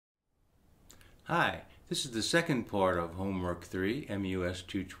Hi, this is the second part of Homework 3, MUS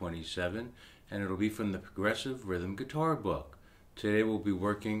 227, and it'll be from the Progressive Rhythm Guitar book. Today we'll be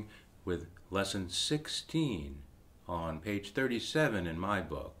working with Lesson 16 on page 37 in my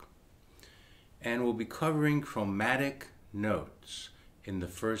book. And we'll be covering chromatic notes in the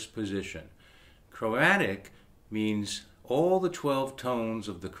first position. Chromatic means all the 12 tones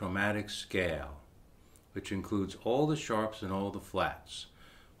of the chromatic scale, which includes all the sharps and all the flats.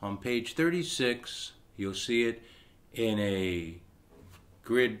 On page 36, you'll see it in a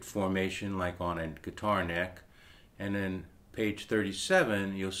grid formation like on a guitar neck, and then page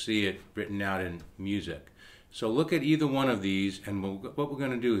 37, you'll see it written out in music. So look at either one of these, and what we're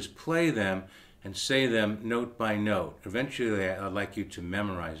going to do is play them and say them note by note. Eventually, I'd like you to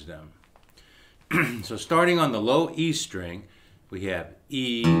memorize them. So starting on the low E string, we have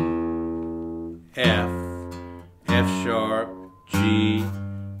E, F, F sharp, G,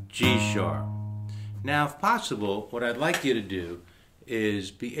 G sharp. Now, if possible, what I'd like you to do is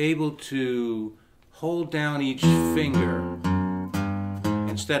be able to hold down each finger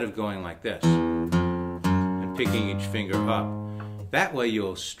instead of going like this and picking each finger up. That way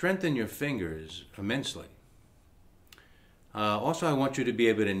you'll strengthen your fingers immensely. Also, I want you to be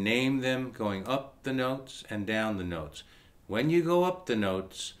able to name them going up the notes and down the notes. When you go up the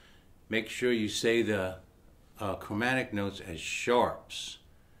notes, make sure you say the chromatic notes as sharps.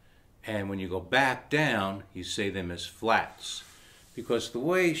 And when you go back down, you say them as flats. Because the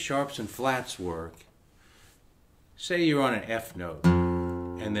way sharps and flats work, say you're on an F note,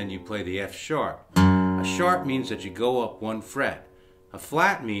 and then you play the F sharp. A sharp means that you go up one fret. A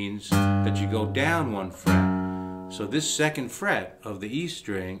flat means that you go down one fret. So this second fret of the E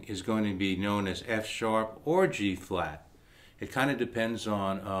string is going to be known as F sharp or G flat. It kind of depends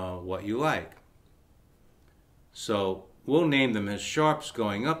on what you like. So we'll name them as sharps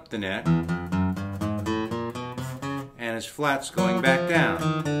going up the neck and as flats going back down.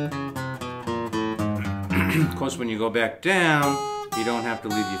 Of course, when you go back down, you don't have to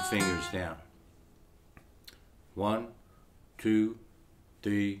leave your fingers down. 1, 2,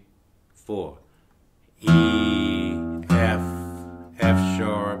 3, 4. E, F, F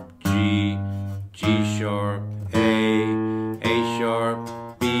sharp, G, G sharp, A sharp,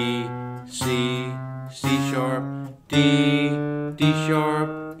 B, C, C sharp, D, D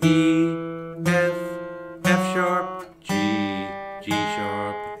sharp, E, F, F sharp, G, G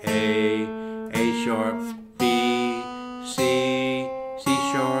sharp, A sharp, B, C, C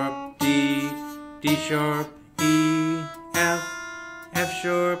sharp, D, D sharp, E, F, F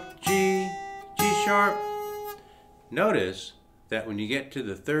sharp, G, G sharp. Notice that when you get to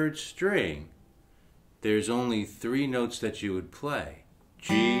the third string, there's only 3 notes that you would play.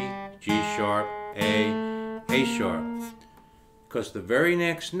 G, G sharp, A sharp. Because the very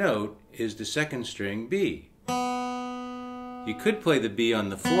next note is the second string B. You could play the B on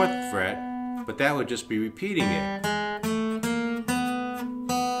the 4th fret, but that would just be repeating it.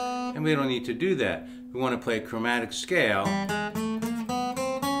 And we don't need to do that. We want to play a chromatic scale,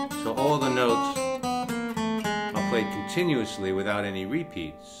 so all the notes are played continuously without any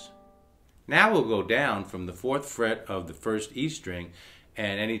repeats. Now we'll go down from the 4th fret of the first E string,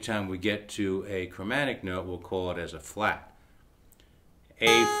 and anytime we get to a chromatic note, we'll call it as a flat.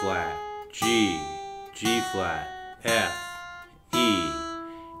 A flat, G, G flat, F, E,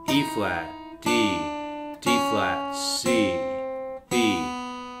 E flat, D, D flat, C, B,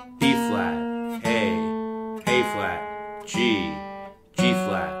 B flat, A flat, G, G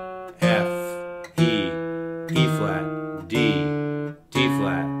flat, F, E, E flat, D, D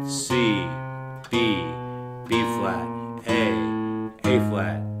flat, C, B, B flat, A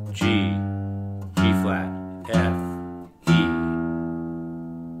flat, G, G flat, F, E.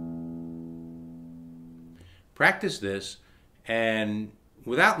 Practice this, and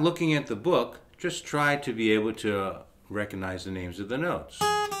without looking at the book, just try to be able to recognize the names of the notes.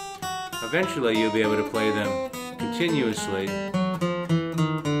 Eventually, you'll be able to play them continuously.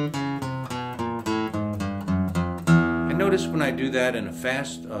 And notice when I do that in a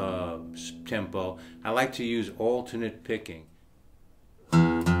fast tempo, I like to use alternate picking.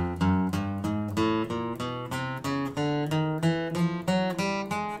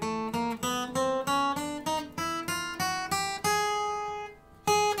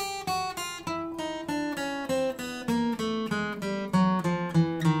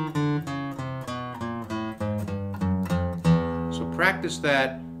 Practice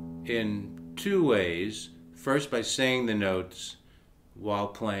that in 2 ways. First, by saying the notes while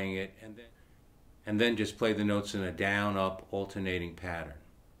playing it, and then just play the notes in a down-up alternating pattern.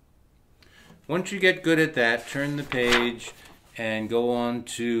 Once you get good at that, turn the page and go on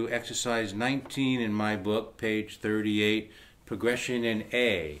to exercise 19 in my book, page 38, progression in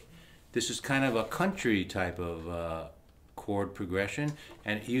A. This is kind of a country type of chord progression,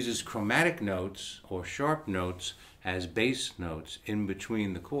 and it uses chromatic notes or sharp notes as bass notes in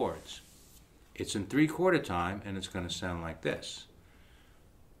between the chords. It's in 3/4 time, and it's going to sound like this.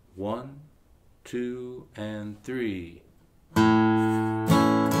 1, 2, and 3.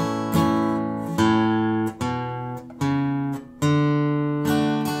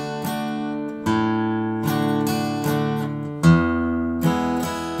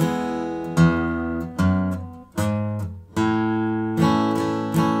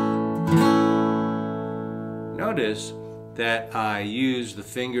 Notice that I use the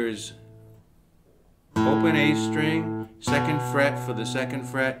fingers open A string, 2nd fret for the 2nd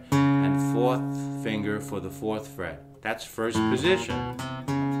fret, and 4th finger for the 4th fret. That's first position.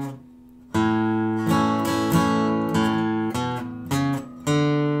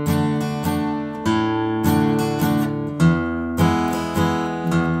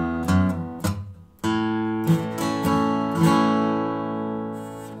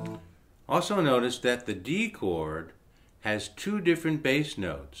 Also notice that the D chord has 2 different bass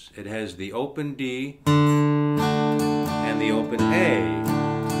notes. It has the open D and the open A.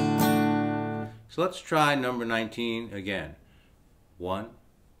 So let's try number 19 again. 1,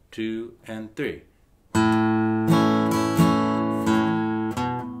 2, and 3.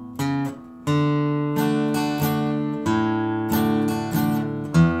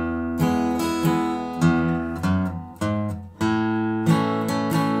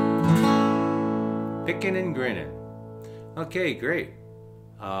 Picking and grinning. Okay, great.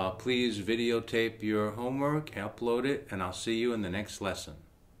 Please videotape your homework, upload it, and I'll see you in the next lesson.